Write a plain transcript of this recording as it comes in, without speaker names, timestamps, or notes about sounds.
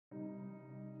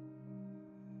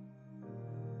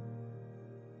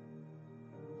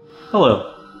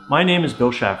Hello, my name is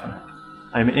Bill Schaffernak.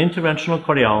 I am an interventional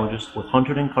cardiologist with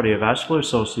Hunterdon Cardiovascular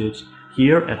Associates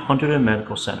here at Hunterdon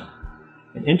Medical Center.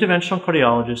 An interventional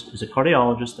cardiologist is a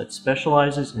cardiologist that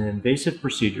specializes in invasive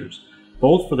procedures,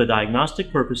 both for the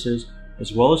diagnostic purposes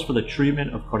as well as for the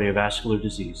treatment of cardiovascular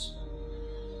disease.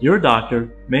 Your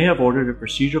doctor may have ordered a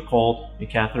procedure called a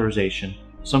catheterization,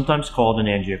 sometimes called an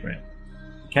angiogram.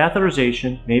 The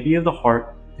catheterization may be of the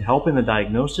heart to help in the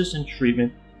diagnosis and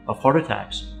treatment of heart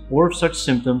attacks, or of such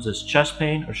symptoms as chest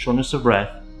pain or shortness of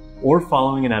breath, or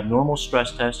following an abnormal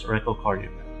stress test or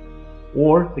echocardiogram.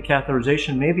 Or the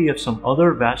catheterization may be of some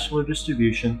other vascular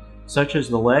distribution, such as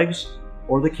the legs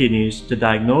or the kidneys, to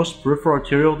diagnose peripheral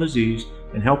arterial disease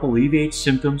and help alleviate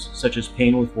symptoms such as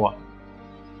pain with walking.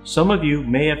 Some of you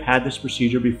may have had this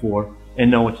procedure before and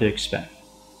know what to expect.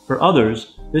 For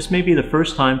others, this may be the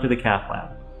first time to the cath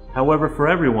lab. However, for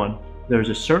everyone, there is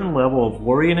a certain level of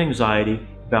worry and anxiety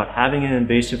about having an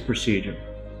invasive procedure.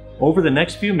 Over the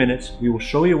next few minutes, we will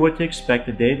show you what to expect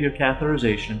the day of your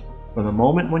catheterization, from the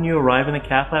moment when you arrive in the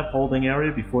cath lab holding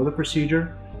area before the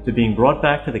procedure, to being brought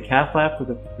back to the cath lab for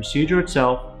the procedure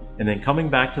itself, and then coming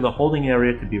back to the holding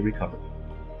area to be recovered.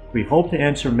 We hope to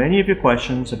answer many of your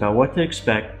questions about what to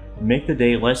expect and make the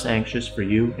day less anxious for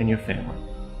you and your family.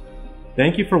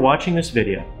 Thank you for watching this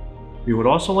video. We would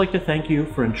also like to thank you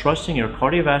for entrusting your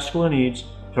cardiovascular needs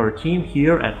to our team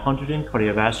here at Hunterdon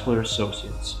Cardiovascular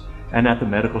Associates and at the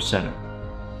Medical Center.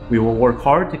 We will work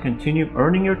hard to continue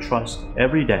earning your trust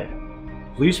every day.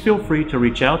 Please feel free to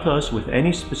reach out to us with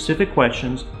any specific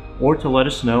questions or to let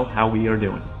us know how we are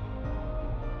doing.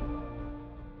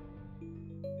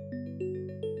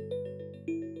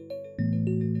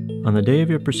 On the day of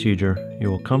your procedure, you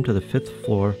will come to the 5th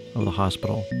floor of the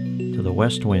hospital, to the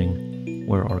west wing,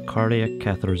 where our cardiac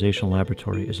catheterization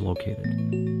laboratory is located.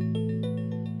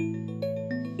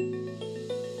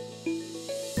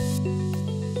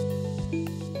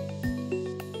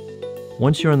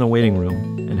 Once you're in the waiting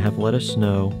room and have let us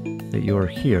know that you are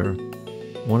here,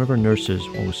 one of our nurses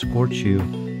will escort you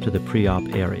to the pre-op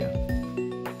area.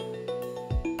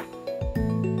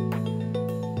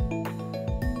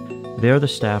 There, the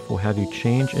staff will have you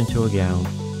change into a gown,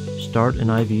 start an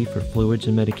IV for fluids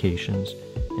and medications,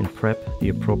 and prep the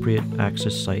appropriate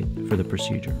access site for the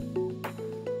procedure.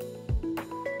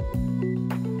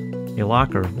 A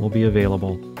locker will be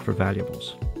available for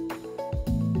valuables.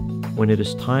 When it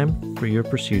is time for your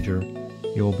procedure,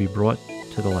 you will be brought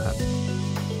to the lab.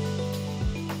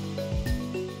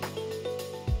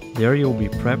 There you will be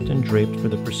prepped and draped for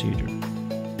the procedure.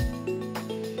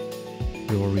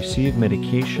 You will receive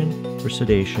medication for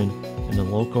sedation and a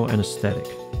local anesthetic.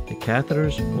 The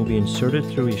catheters will be inserted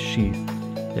through a sheath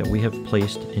that we have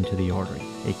placed into the artery.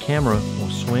 A camera will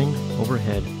swing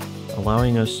overhead,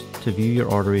 allowing us to view your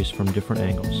arteries from different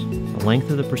angles. The length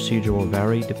of the procedure will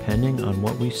vary depending on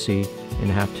what we see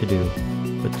and have to do,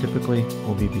 but typically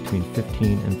will be between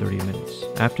 15 and 30 minutes.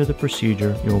 After the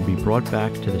procedure, you will be brought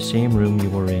back to the same room you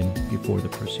were in before the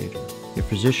procedure. Your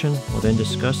physician will then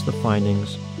discuss the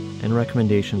findings and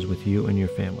recommendations with you and your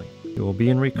family. You will be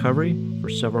in recovery for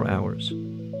several hours.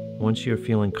 Once you're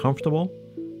feeling comfortable,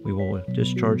 we will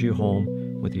discharge you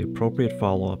home with the appropriate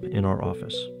follow-up in our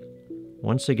office.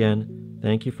 Once again,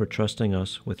 thank you for trusting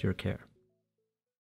us with your care.